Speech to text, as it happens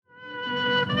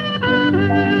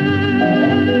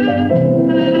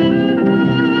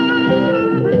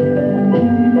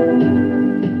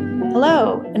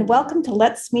Hello, and welcome to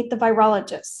Let's Meet the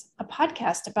Virologists, a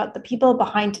podcast about the people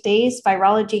behind today's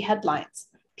virology headlines,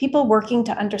 people working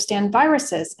to understand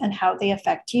viruses and how they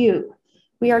affect you.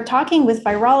 We are talking with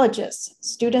virologists,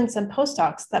 students and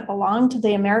postdocs that belong to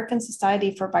the American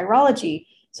Society for Virology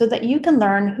so that you can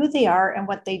learn who they are and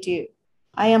what they do.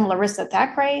 I am Larissa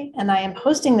Thackeray, and I am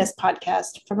hosting this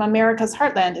podcast from America's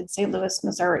Heartland in St. Louis,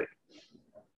 Missouri.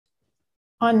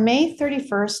 On May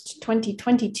 31st,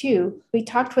 2022, we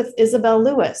talked with Isabel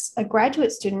Lewis, a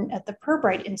graduate student at the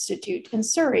Pirbright Institute in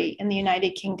Surrey in the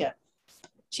United Kingdom.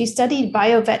 She studied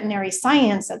bioveterinary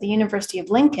science at the University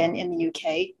of Lincoln in the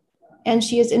UK, and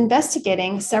she is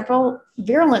investigating several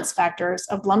virulence factors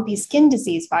of lumpy skin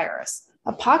disease virus,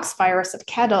 a pox virus of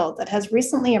cattle that has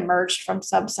recently emerged from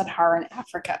sub-Saharan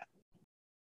Africa.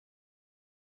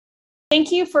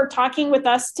 Thank you for talking with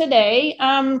us today.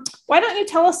 Why don't you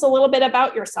tell us a little bit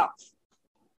about yourself?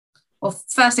 Well,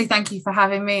 firstly, thank you for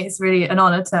having me. It's really an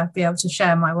honor to be able to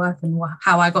share my work and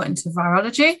how I got into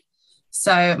virology.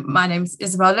 So my name is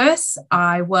Isabel Lewis.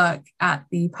 I work at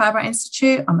the Pirbright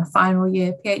Institute. I'm a final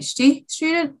year PhD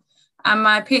student. And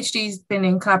my PhD has been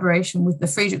in collaboration with the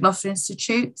Friedrich Loeffler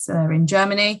Institute, so they're in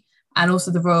Germany, and also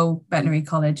the Royal Veterinary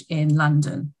College in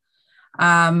London. So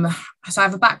I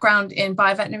have a background in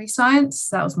bioveterinary science.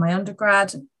 That was my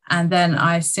undergrad. And then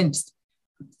I since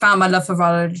found my love for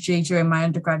virology during my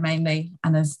undergrad mainly,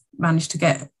 and has managed to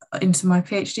get into my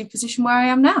PhD position where I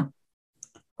am now.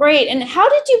 Great. And how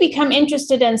did you become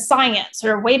interested in science,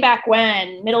 or way back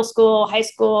when, middle school, high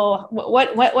school?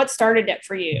 What started it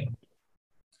for you?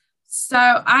 So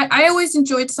I always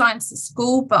enjoyed science at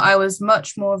school, but I was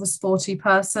much more of a sporty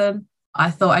person. I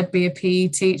thought I'd be a PE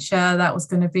teacher. That was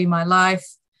going to be my life.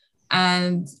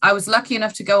 And I was lucky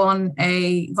enough to go on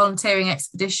a volunteering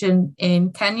expedition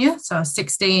in Kenya. So I was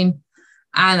 16.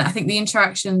 And I think the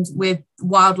interactions with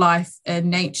wildlife and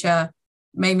nature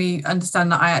made me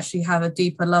understand that I actually have a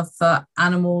deeper love for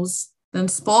animals than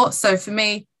sport. So for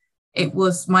me, it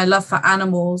was my love for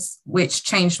animals which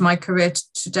changed my career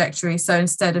trajectory. So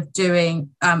instead of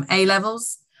doing A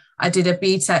levels, I did a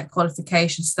BTEC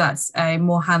qualification. So that's a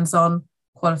more hands-on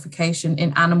qualification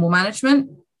in animal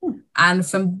management. And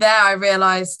from there, I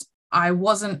realized I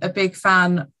wasn't a big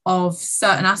fan of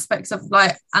certain aspects of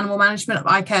like animal management.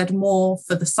 I cared more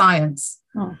for the science.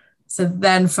 So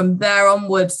then from there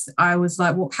onwards, I was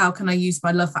like, well, how can I use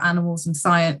my love for animals and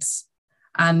science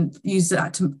and use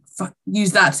that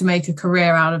to make a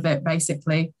career out of it,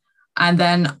 basically. And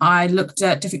then I looked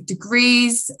at different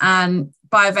degrees, and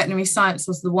bioveterinary science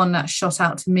was the one that shot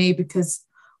out to me because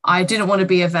I didn't want to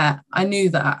be a vet. I knew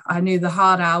that. I knew the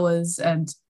hard hours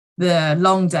and the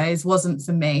long days wasn't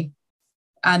for me.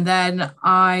 And then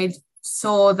I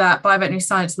saw that bioveterinary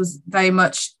science was very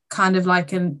much kind of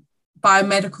like a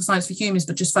biomedical science for humans,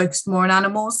 but just focused more on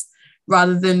animals,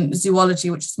 rather than zoology,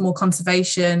 which is more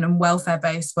conservation and welfare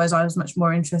based, whereas I was much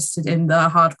more interested in the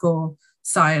hardcore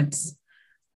science.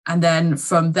 And then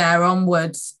from there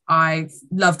onwards, I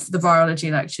loved the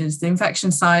virology lectures. The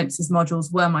infection sciences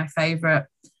modules were my favorite.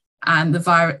 And the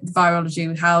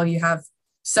virology, how you have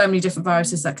so many different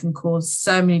viruses that can cause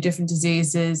so many different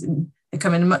diseases, and they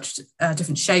come in much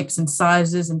different shapes and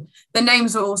sizes. And the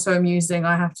names were also amusing,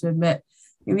 I have to admit.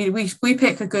 We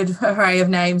pick a good array of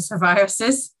names for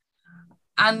viruses.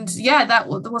 And yeah, that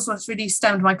was what's really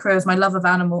stemmed my career, is my love of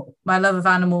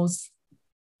animals,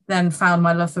 then found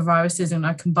my love for viruses, and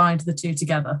I combined the two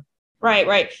together.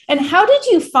 Right. And how did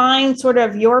you find sort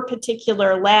of your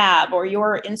particular lab or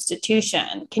your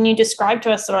institution? Can you describe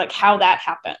to us sort of like how that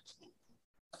happened?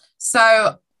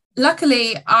 So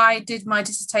luckily, I did my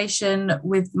dissertation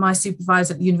with my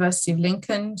supervisor at the University of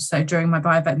Lincoln, so during my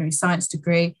bioveterinary science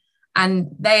degree, and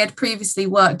they had previously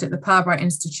worked at the Pirbright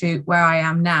Institute where I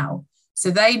am now. So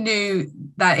they knew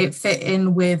that it fit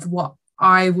in with what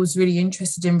I was really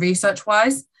interested in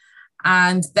research-wise,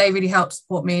 and they really helped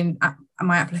support me in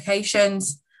my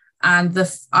applications. And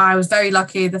I was very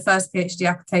lucky. The first PhD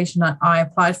application that I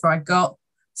applied for, I got.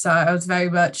 So I was very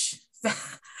much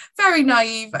very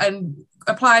naive and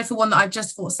applied for one that I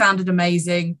just thought sounded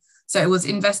amazing. So it was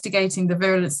investigating the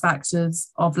virulence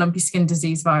factors of lumpy skin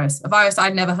disease virus, a virus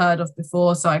I'd never heard of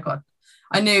before. So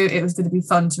I knew it was going to be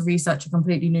fun to research a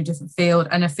completely new different field,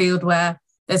 and a field where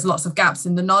there's lots of gaps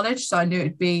in the knowledge. So I knew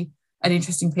it'd be an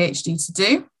interesting PhD to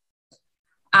do.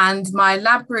 And my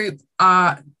lab group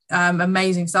are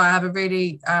amazing. So I have a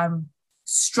really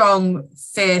strong,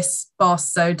 fierce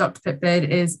boss. So Dr. Pipbeard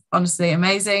is honestly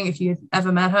amazing. If you've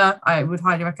ever met her, I would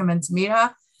highly recommend to meet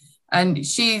her. And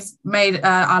she's made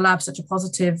our lab such a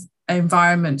positive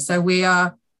environment. So we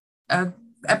are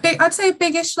I'd say a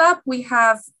biggish lab. We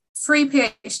have 3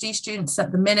 PhD students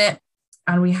at the minute,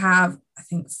 and we have, I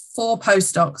think, 4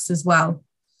 postdocs as well.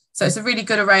 So it's a really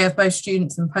good array of both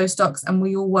students and postdocs, and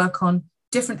we all work on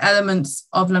different elements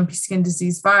of lumpy skin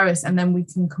disease virus, and then we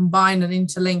can combine and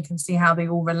interlink and see how they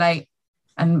all relate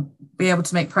and be able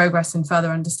to make progress in further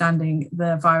understanding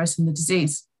the virus and the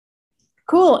disease.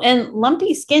 Cool. And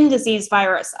lumpy skin disease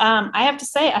virus. I have to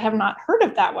say, I have not heard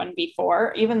of that one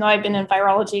before, even though I've been in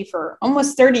virology for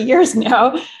almost 30 years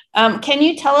now. Can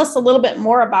you tell us a little bit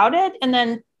more about it? And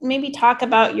then maybe talk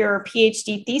about your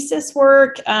PhD thesis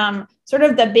work, sort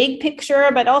of the big picture,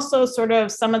 but also sort of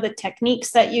some of the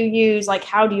techniques that you use, like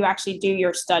how do you actually do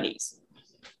your studies?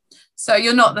 So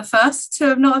you're not the first to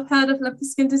have not heard of lumpy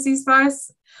skin disease virus.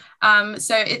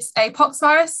 So it's a pox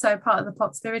virus, so part of the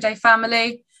Poxviridae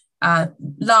family.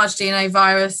 Large DNA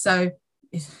virus, so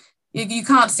you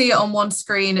can't see it on one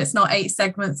screen. It's not 8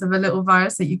 segments of a little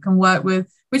virus that you can work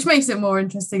with, which makes it more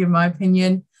interesting in my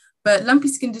opinion. But lumpy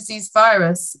skin disease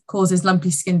virus causes lumpy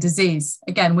skin disease.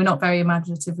 Again, we're not very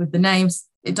imaginative with the names.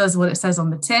 It does what it says on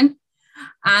the tin.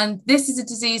 And this is a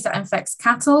disease that infects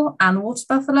cattle and water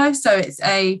buffalo. So it's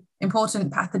a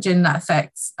important pathogen that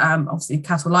affects obviously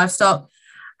cattle livestock.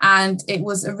 And it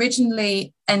was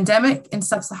originally endemic in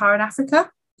sub-Saharan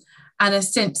Africa, and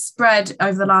has since spread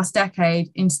over the last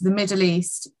decade into the Middle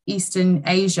East, Eastern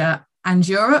Asia, and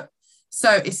Europe.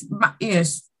 So it's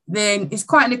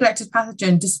quite a neglected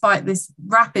pathogen despite this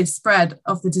rapid spread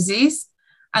of the disease.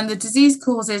 And the disease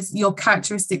causes your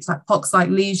characteristics like pox-like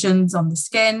lesions on the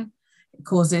skin. It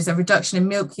causes a reduction in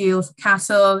milk yield for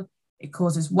cattle. It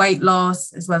causes weight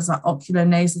loss, as well as like ocular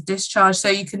nasal discharge. So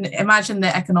you can imagine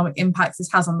the economic impact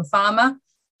this has on the farmer.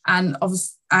 And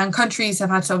countries have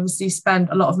had to obviously spend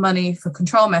a lot of money for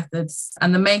control methods.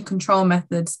 And the main control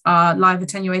methods are live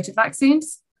attenuated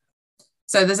vaccines.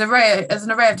 So there's an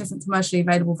array of different commercially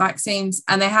available vaccines,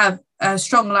 and they have a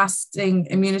strong lasting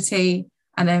immunity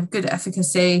and they have good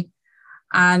efficacy.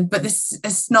 But this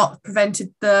has not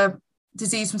prevented the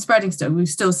disease from spreading still. We've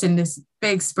still seen this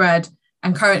big spread.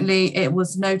 And currently it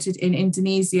was noted in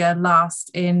Indonesia last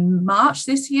in March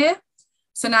this year.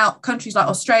 So now countries like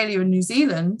Australia and New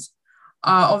Zealand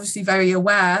are obviously very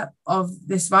aware of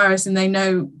this virus, and they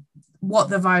know what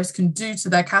the virus can do to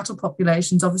their cattle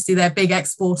populations. Obviously, they're big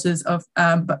exporters of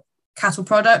cattle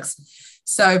products.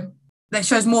 So that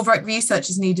shows more research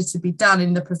is needed to be done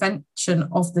in the prevention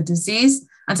of the disease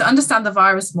and to understand the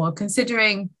virus more,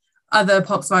 considering other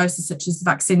pox viruses such as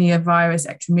vaccinia virus,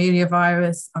 ectromelia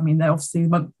virus. I mean, there are obviously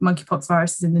monkeypox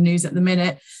viruses in the news at the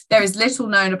minute. There is little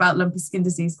known about lumpy skin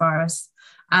disease virus.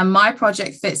 And my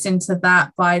project fits into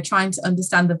that by trying to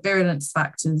understand the virulence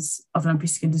factors of lumpy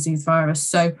skin disease virus.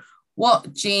 So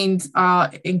what genes are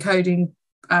encoding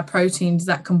proteins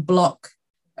that can block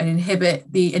and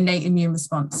inhibit the innate immune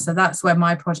response? So that's where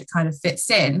my project kind of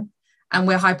fits in. And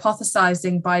we're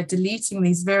hypothesizing by deleting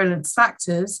these virulence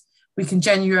factors, we can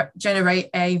generate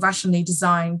a rationally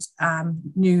designed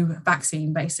new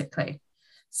vaccine, basically.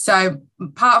 So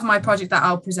part of my project that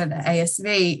I'll present at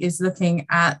ASV is looking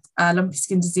at lumpy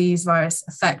skin disease virus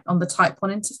effect on the type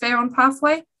 1 interferon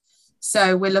pathway.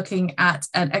 So we're looking at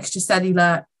an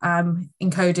extracellular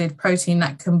encoded protein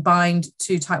that can bind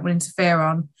to type 1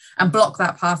 interferon and block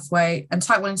that pathway. And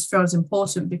type 1 interferon is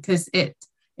important because it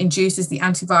induces the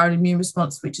antiviral immune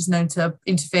response, which is known to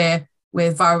interfere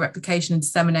with viral replication and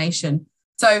dissemination.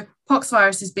 So pox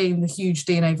viruses, being the huge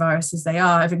DNA viruses they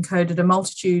are, have encoded a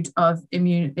multitude of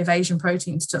immune evasion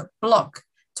proteins to block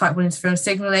type 1 interferon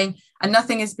signaling, and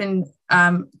nothing has been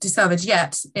discovered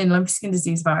yet in lumpy skin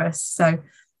disease virus. So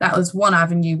that was one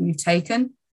avenue we've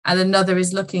taken. And another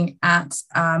is looking at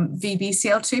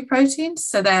VBCL2 proteins.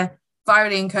 So they're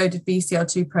virally encoded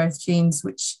BCL2 proteins,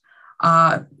 which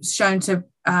are shown to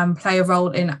play a role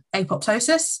in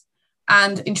apoptosis.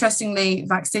 And interestingly,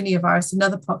 vaccinia virus,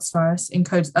 another pox virus,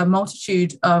 encodes a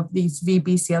multitude of these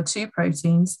VBCL2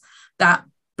 proteins that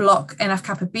block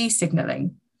NF-kappa B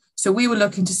signaling. So we were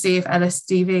looking to see if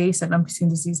LSDV, so lumpy skin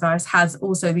disease virus, has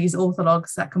also these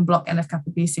orthologs that can block NF-kappa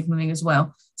B signaling as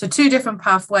well. So 2 different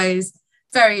pathways,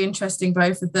 very interesting,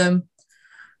 both of them.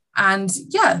 And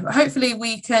yeah, hopefully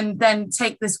we can then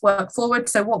take this work forward.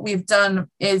 So what we've done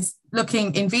is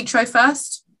looking in vitro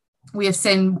first. We have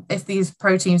seen if these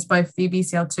proteins, both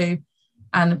VBCL2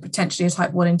 and potentially a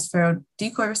type 1 interferon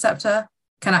decoy receptor,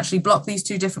 can actually block these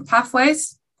 2 different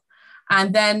pathways.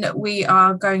 And then we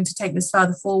are going to take this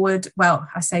further forward. Well,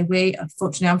 I say we,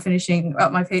 unfortunately, I'm finishing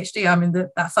up my PhD. I'm in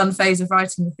that fun phase of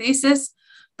writing the thesis.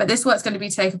 But this work's going to be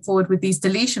taken forward with these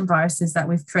deletion viruses that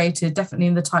we've created, definitely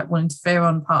in the type 1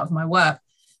 interferon part of my work.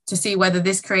 to see whether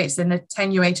this creates an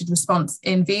attenuated response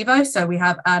in vivo. So we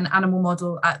have an animal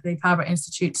model at the Palbret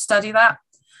Institute to study that.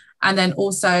 And then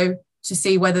also to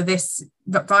see whether this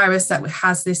virus that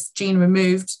has this gene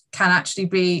removed can actually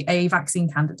be a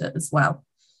vaccine candidate as well.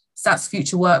 So that's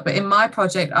future work. But in my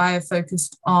project, I have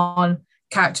focused on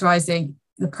characterizing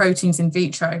the proteins in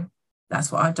vitro.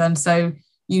 That's what I've done. So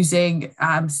using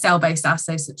cell-based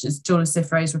assays such as dual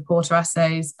luciferase reporter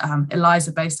assays,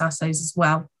 ELISA-based assays as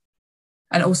well,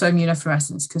 and also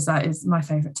immunofluorescence, because that is my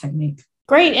favorite technique.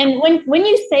 Great. And when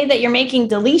you say that you're making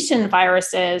deletion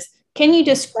viruses, can you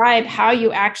describe how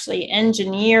you actually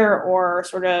engineer or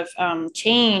sort of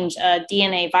change a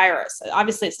DNA virus?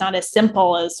 Obviously, it's not as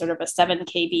simple as sort of a 7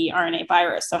 kb RNA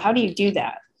virus. So how do you do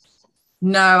that?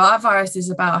 No, our virus is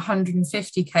about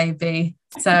 150 kb.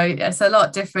 So it's a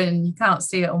lot different. You can't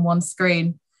see it on one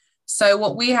screen. So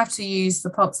what we have to use for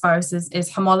pox viruses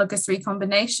is homologous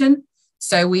recombination.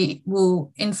 So we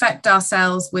will infect our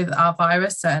cells with our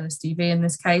virus, so LSDV in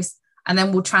this case, and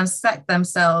then we'll transfect them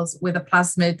cells with a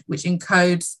plasmid which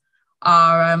encodes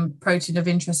our protein of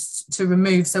interest to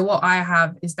remove. So what I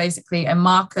have is basically a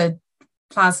marker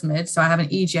plasmid. So I have an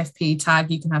EGFP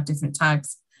tag. You can have different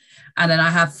tags. And then I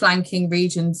have flanking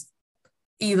regions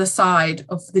either side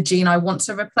of the gene I want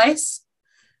to replace.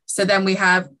 So then we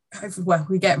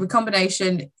get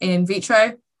recombination in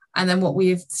vitro. And then what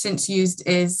we've since used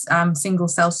is single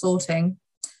cell sorting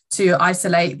to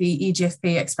isolate the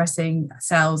EGFP expressing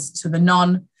cells to the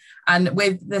non. And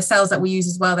with the cells that we use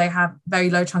as well, they have very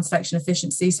low transfection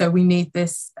efficiency. So we need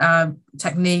this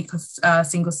technique of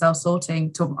single cell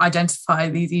sorting to identify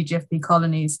these EGFP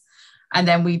colonies. And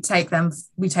then we take them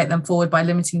forward by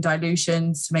limiting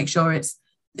dilutions to make sure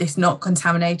it's not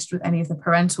contaminated with any of the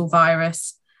parental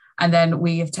virus. And then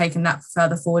we have taken that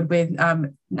further forward with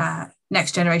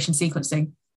next generation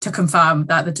sequencing to confirm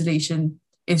that the deletion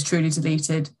is truly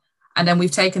deleted. And then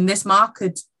we've taken this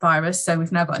markered virus. So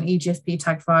we've now got an EGFP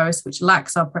tagged virus, which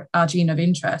lacks our gene of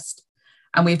interest.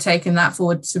 And we've taken that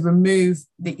forward to remove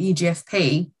the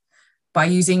EGFP by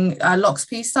using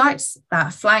LOXP sites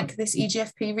that flank this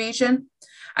EGFP region.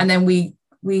 And then we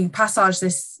passage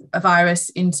this virus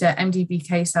into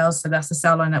MDBK cells. So that's the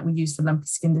cell line that we use for lumpy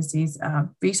skin disease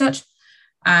research.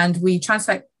 And we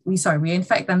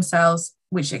infect them cells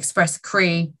which express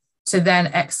CRE to then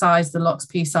excise the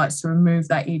LOXP sites to remove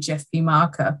that EGFP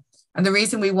marker. And the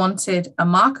reason we wanted a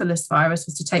markerless virus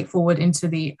was to take forward into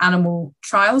the animal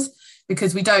trials,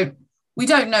 because we don't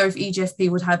know if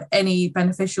EGFP would have any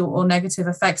beneficial or negative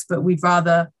effects, but we'd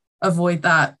rather avoid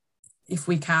that if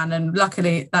we can. And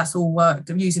luckily that's all worked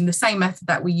using the same method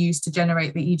that we use to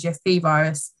generate the EGFP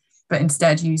virus, but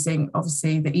instead using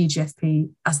obviously the EGFP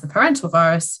as the parental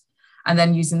virus, and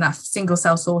then using that single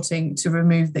cell sorting to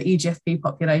remove the EGFP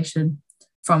population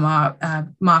from our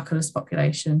markerless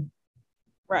population.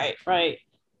 Right.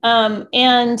 One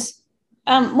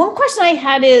question I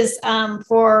had is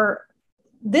for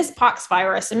this pox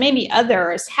virus and maybe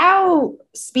others, how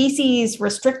species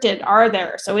restricted are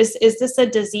there? So is this a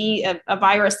disease, a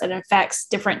virus that infects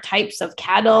different types of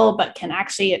cattle, but can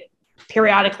actually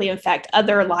periodically infect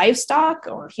other livestock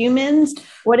or humans?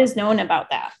 What is known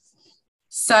about that?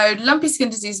 So lumpy skin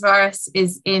disease virus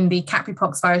is in the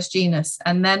Capripox virus genus,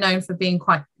 and they're known for being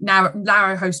quite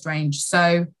narrow host range.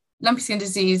 So lumpy skin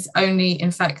disease only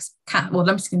infects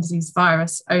lumpy skin disease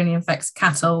virus only infects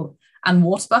cattle and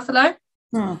water buffalo.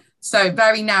 So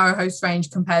very narrow host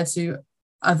range compared to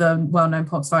other well-known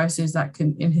pox viruses that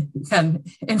can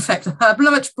infect a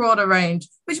much broader range,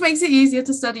 which makes it easier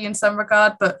to study in some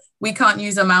regard. But we can't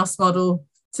use a mouse model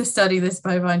to study this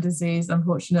bovine disease,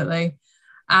 unfortunately.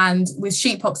 And with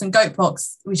sheeppox and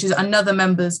goatpox, which is another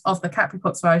members of the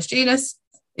Capripox virus genus,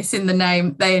 it's in the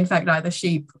name, they infect either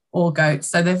sheep or goats.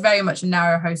 So they're very much a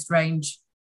narrow host range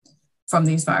from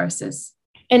these viruses.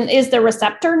 And is the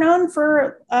receptor known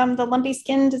for the lumpy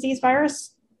skin disease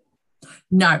virus?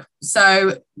 No.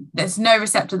 So there's no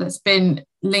receptor that's been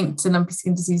linked to lumpy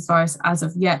skin disease virus as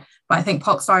of yet. But I think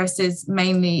pox viruses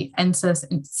mainly enter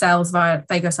cells via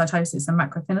phagocytosis and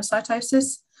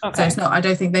macropinocytosis. Okay. So it's not, I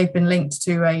don't think they've been linked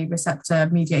to a receptor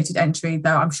mediated entry,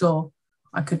 though I'm sure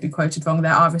I could be quoted wrong.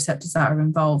 There are receptors that are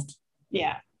involved.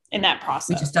 Yeah, in that process.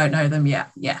 We just don't know them yet.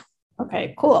 Yeah.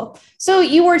 Okay, cool. So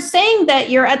you were saying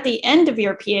that you're at the end of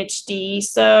your PhD,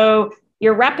 so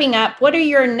you're wrapping up. What are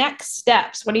your next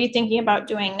steps? What are you thinking about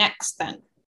doing next then?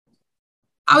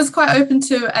 I was quite open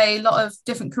to a lot of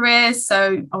different careers.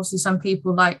 So obviously some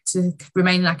people like to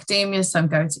remain in academia, some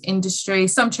go to industry,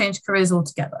 some change careers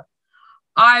altogether.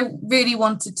 I really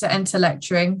wanted to enter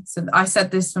lecturing. So I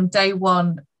said this from day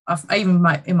one in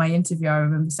my interview, I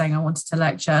remember saying I wanted to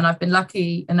lecture, and I've been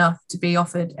lucky enough to be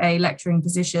offered a lecturing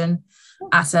position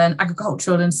at an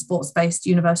agricultural and sports-based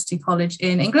university college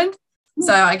in England.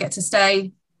 So I get to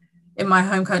stay in my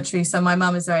home country. So my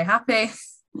mum is very happy.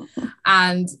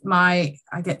 And I'm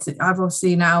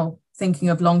obviously now thinking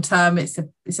of long term, it's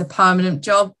a permanent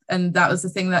job. And that was the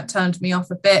thing that turned me off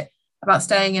a bit about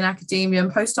staying in academia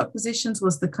and postdoc positions,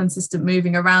 was the consistent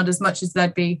moving around. As much as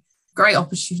there'd be great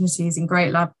opportunities in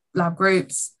great lab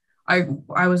groups, I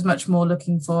was much more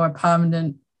looking for a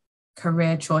permanent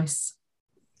career choice.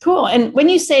 Cool. And when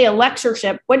you say a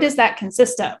lectureship, what does that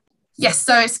consist of? Yes,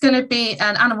 so it's going to be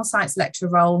an animal science lecture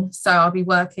role. So I'll be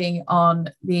working on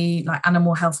the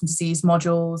animal health and disease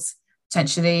modules,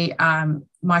 potentially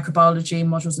microbiology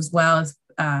modules as well as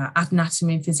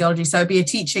anatomy and physiology. So it'll be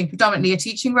predominantly a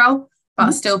teaching role, but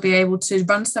I'll still be able to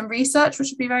run some research, which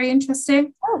would be very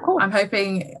interesting. Oh, cool. I'm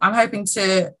hoping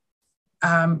to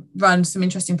run some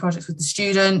interesting projects with the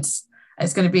students.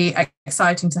 It's going to be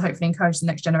exciting to hopefully encourage the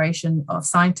next generation of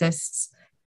scientists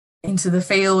into the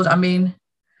field. I mean,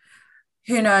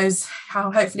 who knows?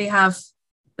 I'll hopefully have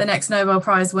the next Nobel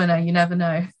Prize winner. You never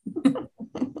know.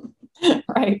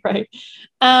 Right.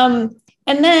 And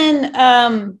then,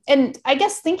 and I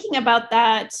guess thinking about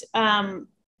that,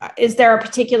 is there a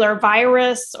particular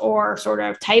virus or sort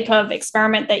of type of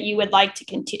experiment that you would like to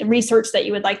continue, research that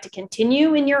you would like to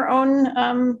continue in your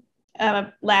own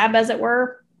lab, as it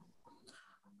were?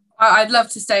 I'd love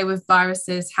to stay with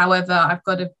viruses. However, I've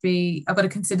got to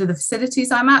consider the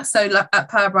facilities I'm at. So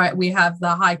at Pirbright, we have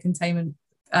the high containment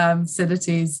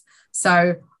facilities.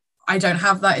 So I don't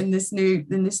have that in this new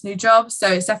job. So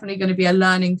it's definitely going to be a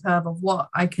learning curve of what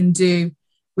I can do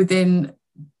within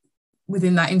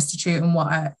that institute and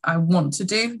what I want to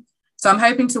do. So I'm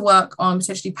hoping to work on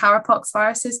potentially parapox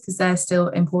viruses, because they're still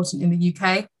important in the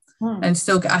UK, and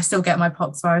I still get my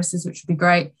pox viruses, which would be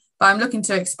great. But I'm looking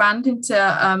to expand into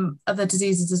other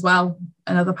diseases as well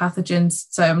and other pathogens.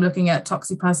 So I'm looking at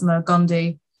Toxoplasma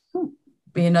gondii,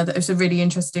 it's a really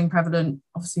interesting, prevalent,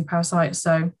 obviously, parasite.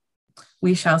 So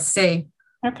we shall see.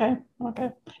 Okay.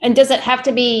 And does it have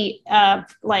to be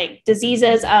like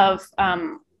diseases of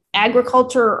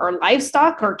agriculture or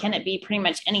livestock, or can it be pretty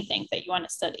much anything that you want to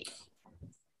study?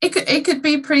 It could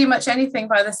be pretty much anything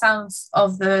by the sounds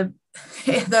of the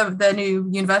new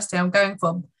university I'm going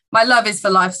for. My love is for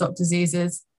livestock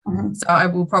diseases, so I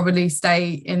will probably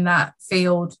stay in that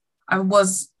field. I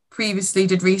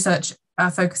did research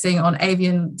focusing on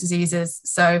avian diseases,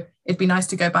 so it'd be nice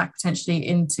to go back potentially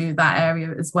into that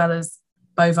area, as well as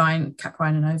bovine,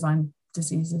 caprine and ovine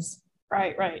diseases.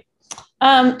 Right.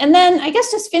 And then I guess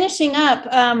just finishing up,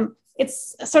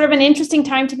 it's sort of an interesting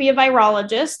time to be a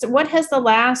virologist. What has the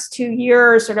last 2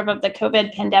 years sort of the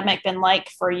COVID pandemic been like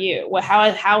for you?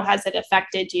 How has it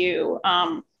affected you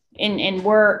in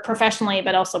work, professionally,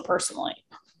 but also personally?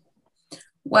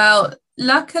 Well,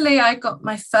 luckily I got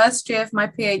my first year of my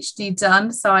PhD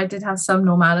done, so I did have some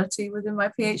normality within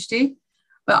my PhD.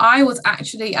 But I was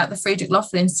actually at the Friedrich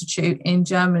Loeffler Institute in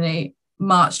Germany,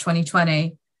 March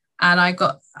 2020, and I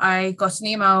got an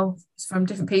email from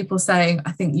different people saying,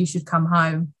 I think you should come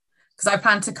home, because I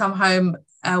planned to come home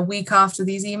a week after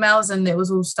these emails, and it was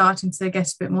all starting to get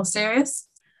a bit more serious.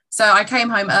 So I came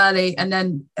home early, and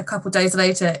then a couple of days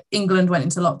later, England went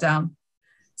into lockdown,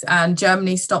 and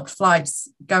Germany stopped flights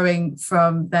going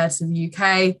from there to the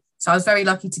UK. So I was very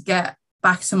lucky to get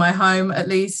back to my home at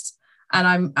least.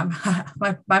 And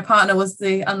my partner was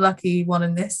the unlucky one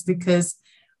in this, because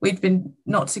we'd been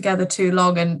not together too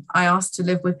long, and I asked to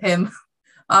live with him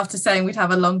after saying we'd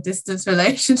have a long distance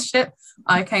relationship.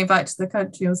 I came back to the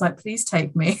country and was like, please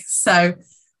take me. So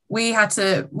we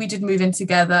did move in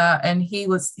together, and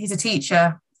he's a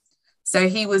teacher. So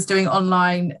he was doing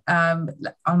online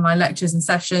lectures and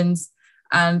sessions,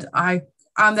 and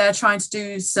I'm there trying to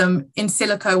do some in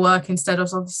silico work instead of,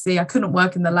 obviously I couldn't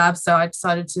work in the lab. So I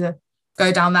decided to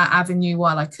go down that avenue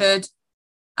while I could.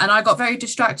 And I got very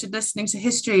distracted listening to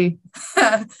history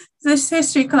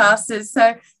classes.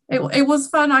 So it was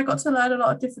fun. I got to learn a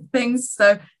lot of different things.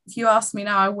 So if you ask me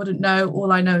now, I wouldn't know.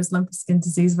 All I know is lumpy skin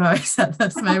disease virus at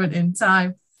this moment in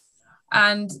time.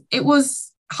 And it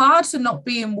was hard to not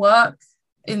be in work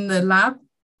in the lab,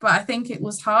 but I think it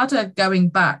was harder going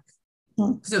back,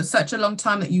 because it was such a long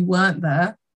time that you weren't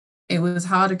there. It was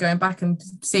harder going back and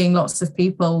seeing lots of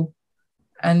people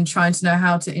and trying to know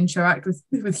how to interact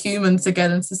with humans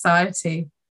again in society.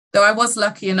 Though I was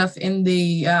lucky enough in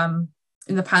the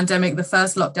pandemic, the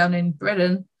first lockdown in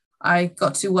Britain, I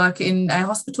got to work in a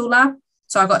hospital lab.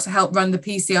 So I got to help run the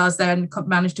PCRs there and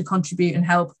managed to contribute and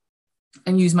help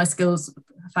and use my skills,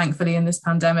 thankfully, in this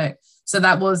pandemic. So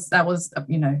that was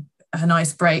a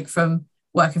nice break from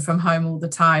working from home all the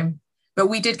time. But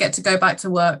we did get to go back to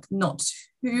work not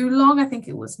too long. I think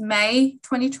it was May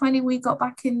 2020 we got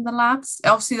back in the labs.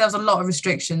 Obviously, there was a lot of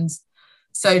restrictions.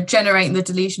 So generating the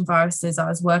deletion viruses, I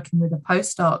was working with a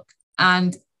postdoc,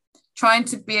 and trying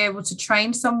to be able to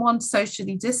train someone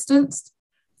socially distanced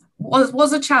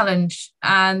was a challenge.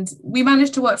 And we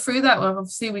managed to work through that. Well,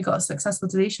 obviously, we got successful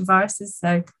deletion viruses.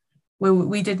 So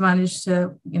we did manage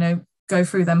to, go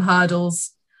through them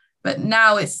hurdles. But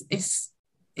now it's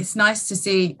nice to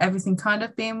see everything kind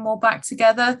of being more back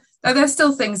together. Though there's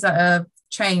still things that are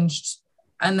changed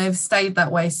and they've stayed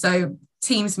that way. So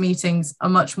Teams meetings are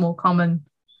much more common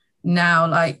now.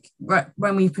 Like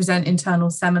when we present internal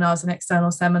seminars and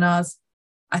external seminars,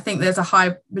 I think there's a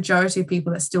high majority of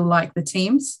people that still like the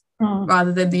Teams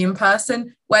rather than the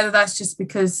in-person, whether that's just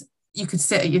because you could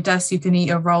sit at your desk, you can eat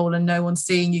a roll and no one's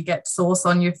seeing you get sauce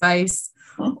on your face,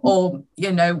 or,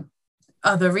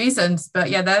 other reasons.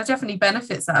 But yeah, there are definitely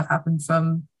benefits that have happened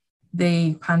from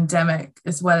the pandemic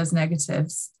as well as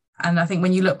negatives. And I think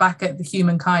when you look back at the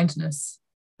human kindness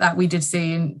that we did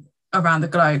see around the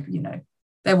globe,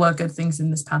 there were good things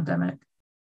in this pandemic.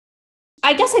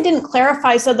 I guess I didn't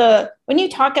clarify. So when you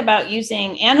talk about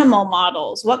using animal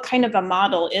models, what kind of a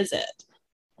model is it?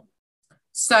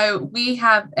 So we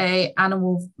have an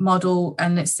animal model,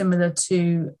 and it's similar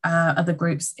to other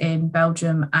groups in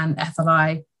Belgium and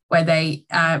FLI, where they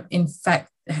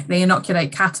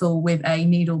inoculate cattle with a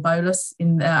needle bolus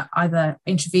either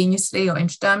intravenously or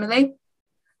intradermally.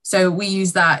 So we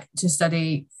use that to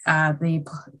study the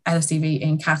LSDV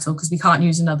in cattle, because we can't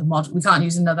use another model. We can't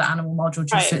use another animal model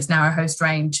just to its narrow host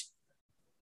range.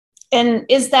 And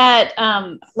is that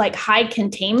like high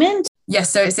containment?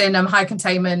 Yes, so it's in high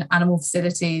containment animal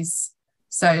facilities.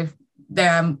 So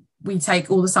we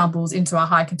take all the samples into our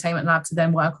high containment lab to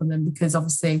then work on them, because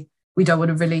obviously we don't want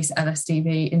to release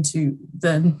LSDV into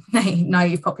the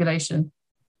naive population.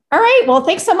 All right. Well,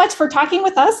 thanks so much for talking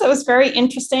with us. It was very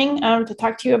interesting to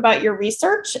talk to you about your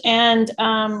research, and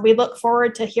we look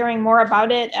forward to hearing more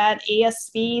about it at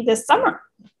ASV this summer.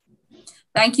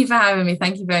 Thank you for having me.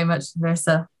 Thank you very much,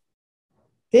 Larissa.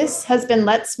 This has been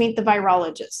Let's Meet the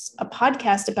Virologists, a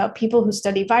podcast about people who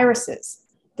study viruses.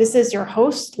 This is your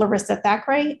host, Larissa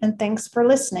Thackeray, and thanks for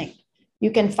listening.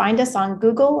 You can find us on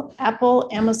Google, Apple,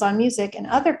 Amazon Music, and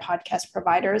other podcast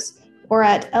providers, or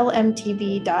at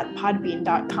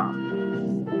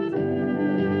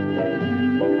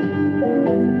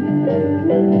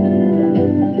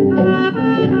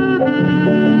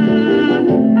lmtv.podbean.com.